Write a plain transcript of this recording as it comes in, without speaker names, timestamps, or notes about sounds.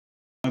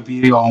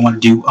Video I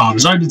want to do.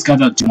 Sorry this got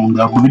out too long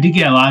ago, but we did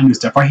get a lot of new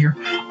stuff right here.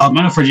 I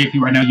know for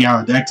JP right now,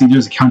 yeah, actually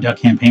there's a countdown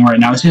campaign right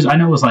now. It's just I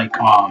know it's like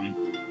I'm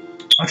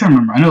trying to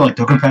remember. I know like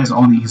Dokkan Pass,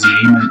 all the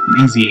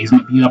easy A's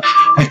might be up.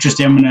 Extra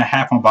stamina,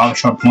 half on bottle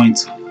shot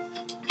points.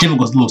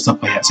 Typical little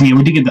stuff like that. So yeah,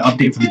 we did get the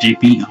update for the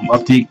JP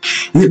update.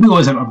 We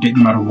always have an update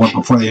no matter what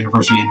before the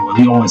anniversary anyway.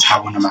 We always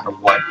have one no matter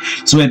what.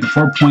 So we had the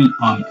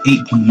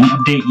 4.8.1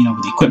 update, you know,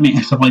 with the equipment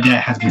and stuff like that.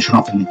 It has been shown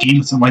off in the game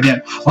and stuff like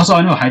that. Also,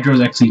 I know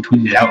Hydro's actually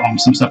tweeted out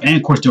some stuff, and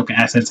of course Dokkan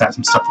Assets has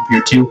some stuff up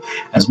here too,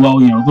 as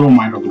well. You know,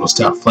 little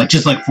stuff, like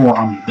just like for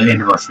the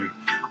anniversary.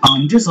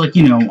 Just like,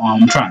 you know,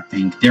 I'm trying to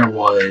think. There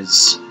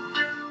was.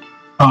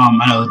 I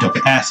know the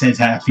Dokkan Assets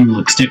have a few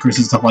like stickers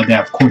and stuff like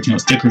that. Of course, you know,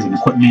 stickers and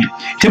equipment.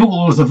 Typical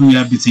little stuff we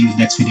have been seeing the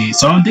next few days.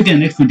 So I'm thinking the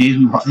next few days,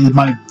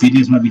 my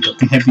videos might be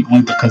Dokkan heavy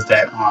only because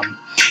that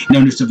you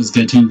know, new stuff is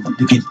going to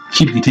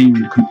keep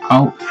continuing to come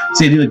out.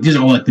 So yeah, these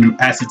are all like the new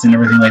assets and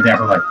everything like that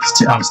for like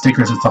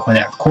stickers and stuff like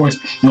that. Of course,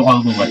 you know,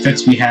 all the little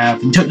effects we have. I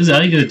think it's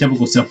the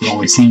typical stuff we've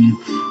always seen.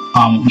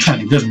 I'm trying to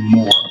think. There's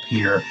more up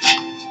here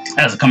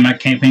as a comeback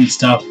campaign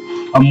stuff.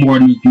 More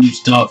new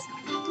stuff.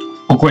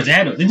 Of course,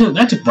 that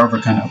took forever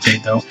kind of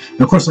update though.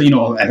 And of course, you know,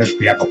 all the assets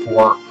we had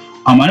before.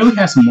 I know we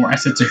have some more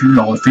assets here,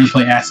 all the free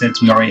play assets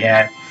we already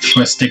had,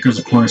 plus stickers,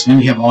 of course, and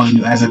we have all the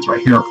new assets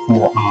right here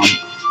for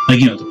like,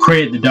 you know, the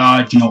crit, the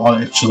dodge, you know, all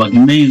that extra, like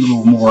many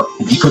little more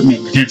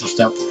equipment potential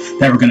stuff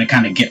that we're gonna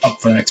kind of get up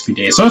for the next few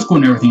days. So it's cool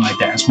and everything like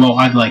that as well.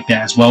 I like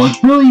that as well.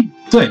 It's really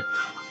good.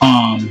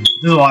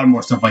 There's a lot of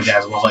more stuff like that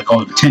as well, like all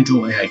the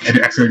potential, like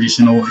extra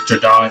additional, extra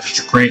dodge,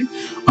 extra crit,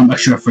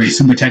 extra for your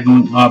super tech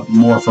going up,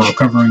 more for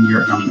recovering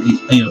your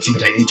you know, super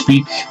tech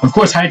HP. Of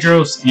course,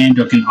 Hydros and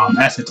Dokkan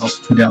assets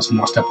also put down some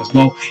more stuff as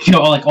well. You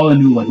know, like all the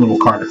new like little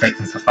card effects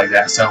and stuff like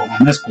that. So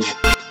that's cool.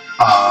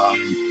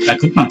 I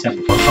clicked on tab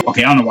before.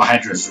 Okay, I don't know why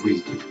Hydros is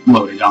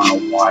reloaded. I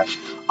don't know why.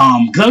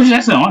 Because I was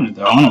just actually on it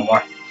though. I don't know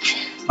why.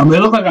 It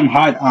look like I'm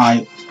hot.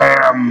 I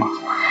am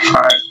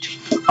hot.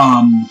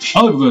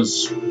 Oh, it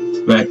goes.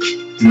 But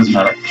it doesn't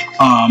matter.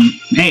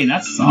 Hey,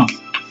 that's the song.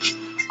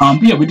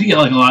 But yeah, we did get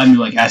like a lot of new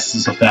like assets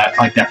and stuff that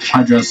like that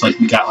from Hydros. Like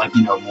we got like,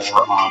 you know,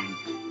 more I'm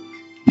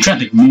trying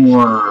to think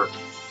more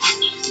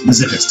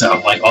specific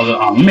stuff, like all the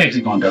let me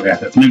actually go on Dokkan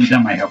Assets. Maybe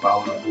that might help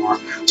out a little bit more.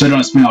 So I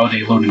don't spend all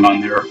day loading on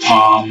there.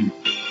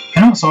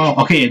 And also,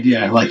 okay,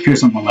 yeah, like here's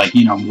something like,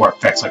 you know, more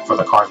effects like for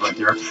the cards right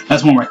there.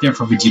 That's one right there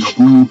for Vegito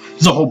Blue.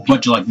 There's a whole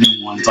bunch of like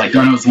new ones. Like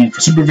there's one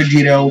for Super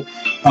Vegito,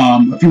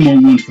 a few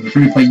more ones for the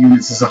free play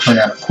units and stuff like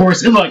that. Of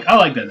course, it's like I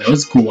like that though.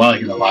 It's cool. I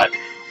like it a lot.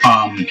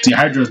 See,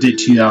 Hydros did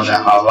tweet out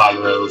a lot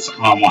of those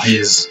on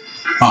his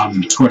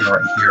Twitter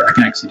right here. I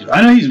can actually do it.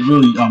 I know he's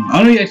really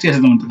I know he actually has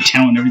his own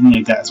channel and everything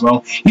like that as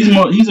well. He's a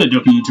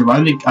Dokkan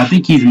YouTuber. I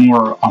think he's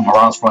more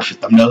aroused for like the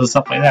thumbnails and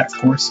stuff like that, of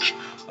course.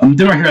 Then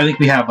right here, I think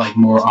we have like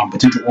more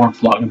potential orb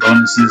blocking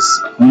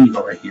bonuses. Let me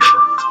go right here.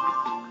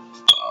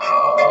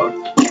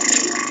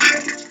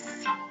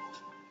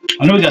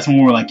 I know we got some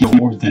more like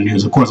orbs than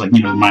news, of course, like,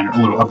 you know, the minor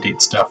little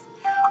update stuff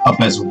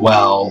up as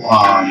well.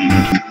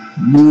 Had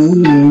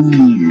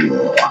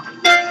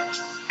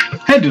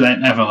to do that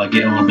and ever like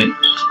get a little bit.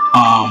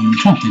 I'm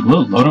trying to think,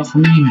 will it load up for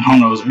me? I don't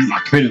know. My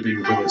computer's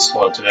being really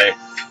slow today.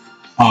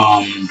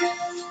 Come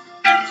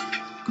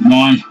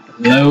on,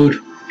 load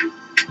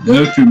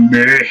for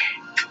me.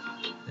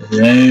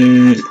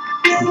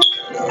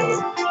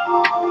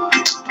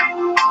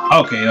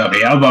 Okay, I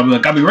was about to be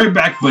like, I'll be right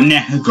back, but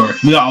nah, we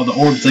got all the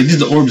orbs. Like,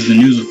 these are the orbs in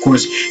the news, of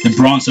course, the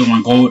bronze, silver,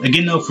 and gold.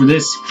 Again, though, for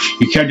this,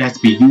 your character has to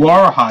be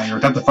UR or higher.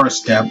 That's the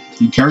first step.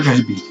 Your character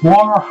has to be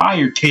UR or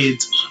higher,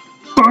 kids.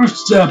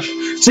 First step.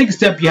 Second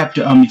step, you have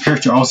to, your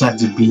character also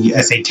has to be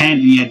SA10,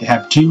 and you have to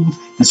have 2.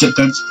 The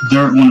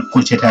third one, of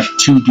course, you have to have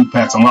 2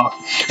 duplicats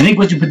unlocked. I think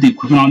once you put the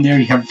equipment on there,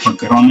 you have it for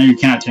good on there. You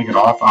cannot take it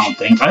off, I don't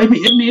think. It would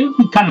be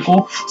kind of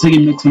cool, so you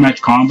can mix and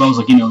match combos.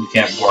 Like, you know, you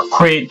can have more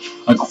crit,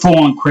 like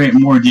full-on crit,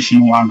 more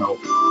additional, I don't know,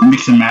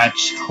 mix and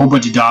match, whole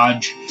bunch of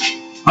dodge.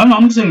 I don't know,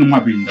 I'm just saying it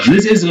might be done.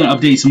 This is going to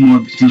update some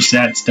more through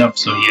sad stuff,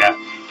 so yeah.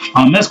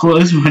 That's cool.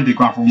 This is going to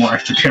go for more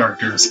extra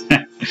characters.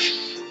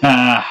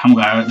 I'm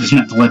glad there's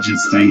not the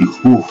Legends thing.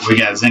 Ooh, we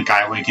got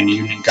Zenkai Awakened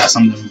Unit, got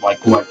something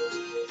like, what,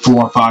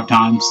 4 or 5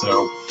 times,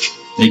 so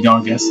there you go,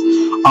 I guess.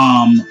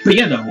 But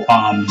yeah, though,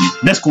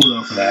 that's cool,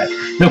 though, for that.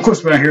 Then, of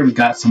course, right here, we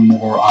got some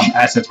more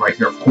assets right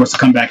here. Of course, the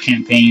comeback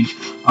campaign.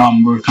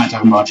 We're kind of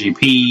talking about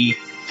JP.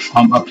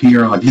 Up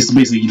here, like, this is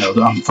basically, you know,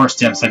 the first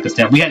step, second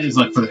step. We had this,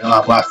 like, for the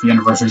last 3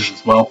 anniversaries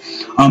as well.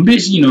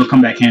 Basically, you know,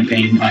 comeback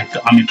campaign. Like,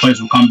 I mean,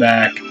 players will come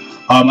back.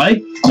 I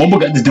think Global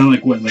got this done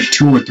like what, like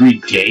 2 or 3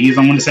 days,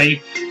 I want to say,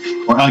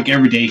 or like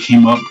every day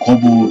came up.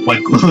 Global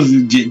like was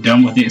get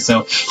done with it.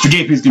 So for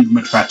JP, it's gonna be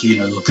much faster, you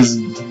know, because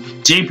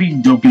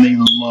JP Dokkan, they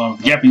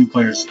love Japanese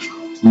players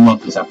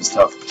love this type of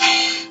stuff.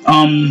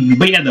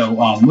 But yeah, though,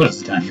 what else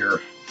is down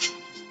here?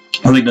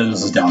 I think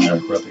this is down there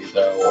really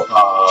though.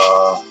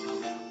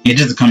 Yeah,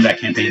 just the comeback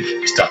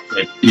campaign stuff.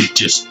 It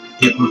should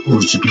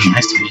be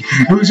nice to me.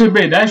 It should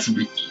be nice to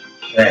me.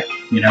 Yeah,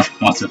 you know,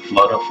 wants to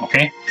load up.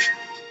 Okay.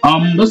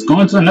 Let's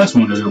go into the next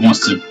one. It wants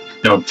to.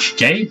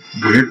 Okay,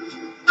 weird.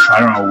 I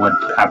don't know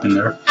what happened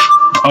there.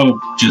 Oh,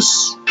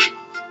 just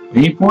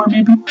wait for it,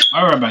 maybe?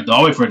 I'll be right back, though.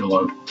 I'll wait for it to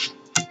load.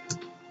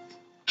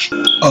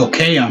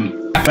 Okay, I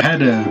had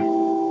to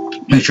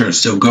make sure it's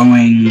still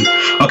going.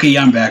 Okay,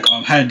 yeah, I'm back.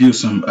 Had to do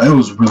some. It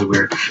was really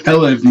weird. Had to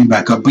let everything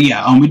back up. But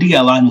yeah, we did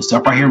get a lot of new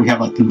stuff right here. We have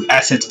like new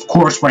assets, of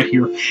course, right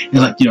here. It's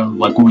like, you know,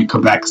 like when we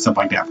come back and stuff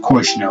like that. Of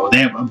course, you know, they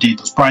have updated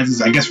those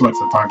prizes. I guess for like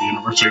the 5th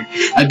anniversary.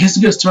 I guess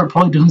we could start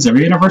probably doing this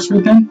every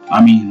anniversary then.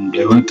 I mean,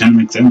 it would kind of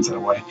make sense that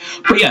way.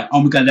 But yeah,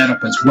 we got that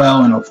up as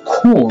well. And of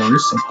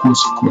course,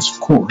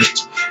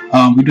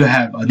 we do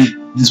have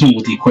this one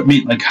with the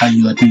equipment, like how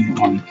you like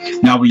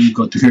now when you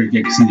go through here,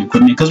 you can see the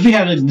equipment, because we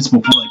had like this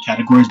before, like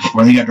categories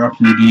before they got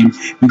dropped in the game.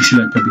 We can see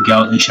like Paper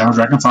Gale and Shadow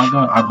Dragon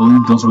Saga. I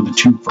believe those were the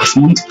 2 first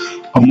ones.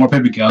 More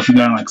Paper Gales. We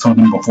got like some of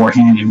them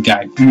beforehand, and we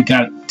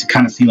got to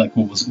kind of see like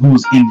who was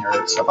in there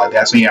and stuff like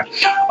that. So yeah,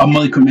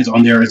 all equipment is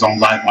on there, is on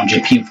live on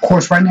JP, of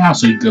course, right now.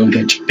 So you go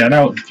and check that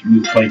out if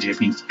you play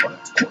JP, of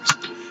course.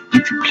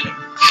 If you play.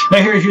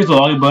 Right here's the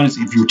login bonus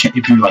if you're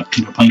like,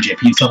 you know, playing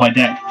JP and stuff like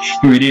that.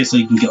 Here it is, so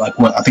you can get like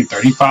what I think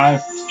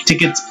 35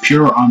 tickets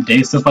pure on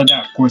day, stuff like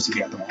that. Of course, if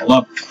you have them all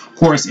up, of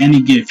course, and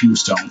you get a few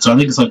stones. So I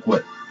think it's like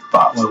what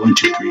 1,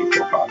 2, 3,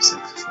 4, 5,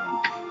 6,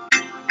 7.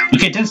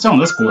 Okay, 10 stones.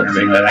 That's cool and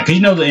everything like that. Because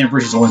you know the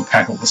anniversary is always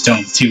packed with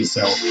stones too.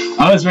 So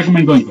I always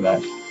recommend going for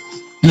that.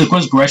 And of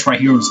course, Gresh right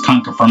here was kind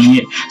of confirming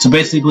it. So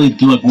basically,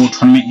 do like World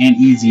Tournament and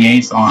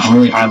EZAs on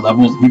really high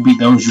levels. If you beat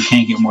those, you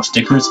can get more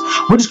stickers,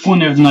 which is cool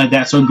and everything like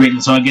that. So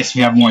great. So I guess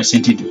you have more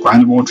incentive to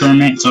grind the World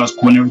Tournament. So that's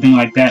cool and everything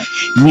like that.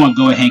 If you want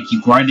to go ahead and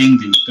keep grinding,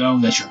 then you go.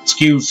 That's your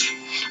excuse.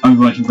 You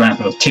want to keep grinding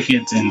for those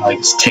tickets and like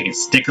ticket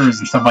stickers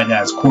and stuff like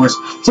that, of course.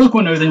 So it's cool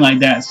and everything like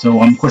that.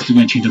 So of course, we're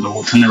going to change to the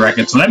World Tournament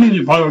record. So that means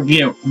we're going to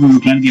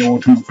get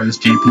World Tournament for this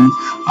JP.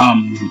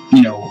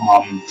 You know,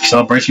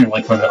 celebration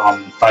like for the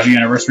 5-year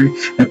anniversary.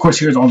 And of course,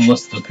 here's all the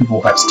list of the people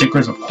who have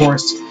stickers, of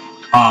course.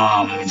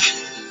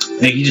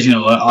 They can just, you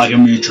know, like a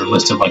miniature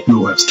list of like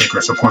people who have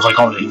stickers, of course, like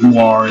all the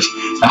URs,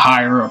 the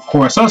higher, of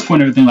course. So it's cool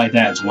and everything like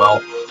that as well.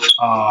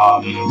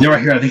 Then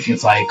right here, I think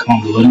it's like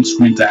on the loading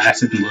screens, the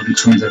assets and loading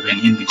screens have been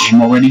in the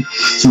game already.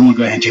 So we want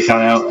to go ahead and check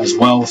that out as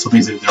well. So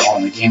basically, they're all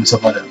in the game,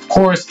 stuff like that, of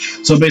course.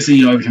 So basically,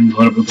 you know, every time you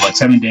load up, it's like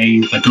 7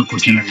 days, like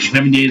Goku's game every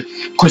 7 days.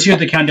 Of course, here's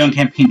the countdown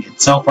campaign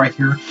itself right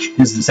here.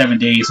 This is the 7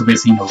 days. So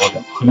basically, you know,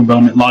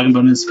 login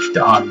bonus,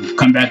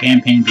 comeback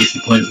campaign,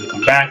 basically players will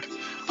come back.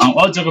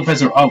 All the Joker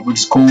pets are up, which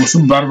is cool.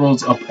 Super Battle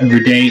World's up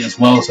every day as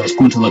well, so it's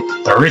cool until like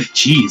the 3rd.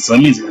 Jeez, so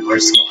that means the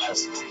anniversary still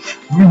has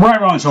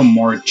right around until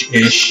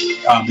March-ish.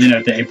 Then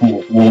after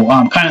April, we'll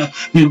kind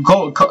of, you know,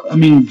 go. I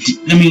mean,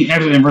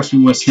 after the anniversary,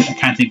 we'll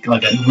kind of take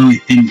like a really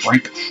thin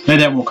break. Then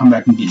that we'll come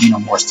back and get, you know,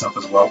 more stuff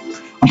as well.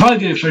 I'm probably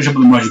gonna finish up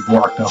with the Mighty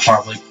Bork though,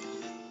 probably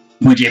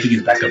when JP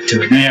gets back up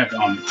to it. Then you have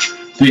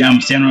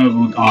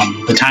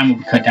the time will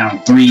be cut down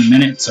to 3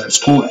 minutes, so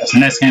it's cool. That's the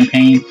next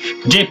campaign.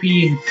 For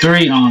JP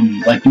 3,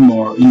 like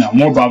more, you know,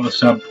 more Bravo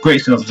stuff,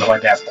 great stuff and stuff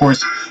like that. Of course,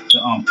 the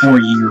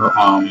 4-year,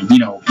 you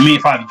know, I mean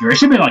 5-year. It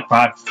should be like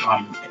 5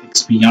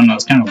 XP. I don't know,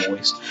 it's kind of a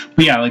waste.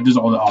 But yeah, like there's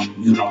all the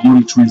you know,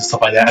 loading screens and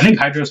stuff like that. I think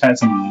Hydro's had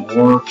some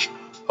more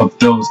of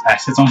those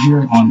assets on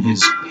here on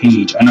his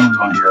page. I know it's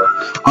on here.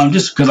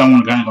 Just because I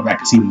want to kind of go back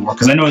and see more,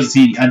 because I know I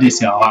did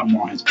see a lot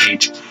more on his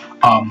page.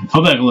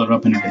 Hopefully I can load it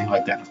up and everything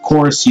like that. Of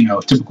course, you know,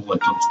 typical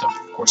like little stuff,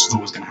 of course, is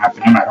always going to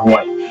happen no matter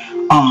what.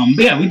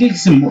 But yeah, we did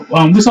some more.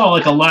 We saw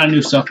like a lot of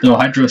new stuff though.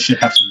 Hydro should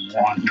have some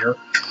more on here.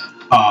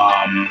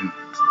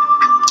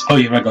 Oh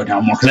yeah, if I go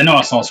down more, because I know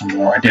I saw some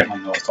more. I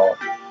definitely know I saw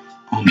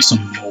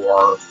some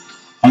more.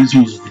 This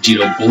one was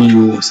Vegito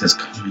Blue. It says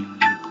coming.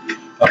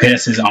 Okay,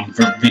 that's his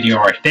video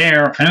right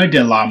there. I know he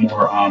did a lot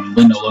more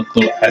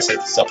little assets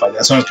and stuff like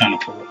that, so that's kind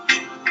of cool.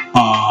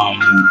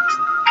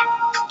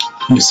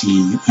 Let me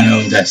see. I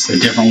know that's a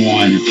different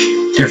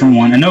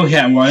one. I know he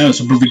had. Well, I know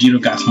Super Vegito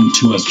got some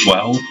too as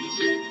well.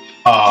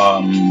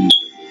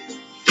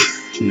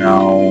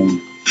 No.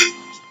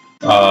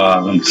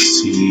 Let me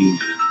see.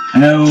 I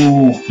know.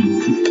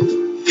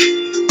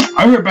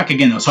 I'll be right back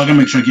again though, so I gotta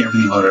make sure I get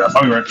everything loaded up.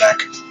 I'll be right back.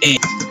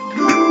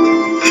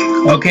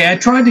 Okay, I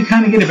tried to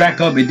kind of get it back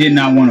up. It did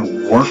not want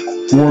to work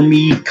for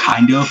me,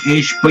 kind of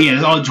ish. But yeah,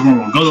 that's all the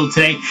we're going to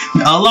today.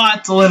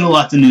 Lots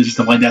of news and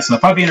stuff like that. So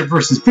the 5th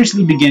anniversary is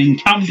officially beginning.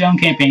 Counting down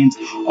campaigns,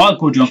 all that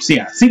cool junk. So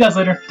yeah, see you guys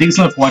later. Thanks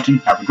so much for watching.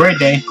 Have a great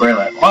day, great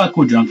life, all that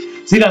cool junk.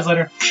 See you guys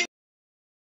later.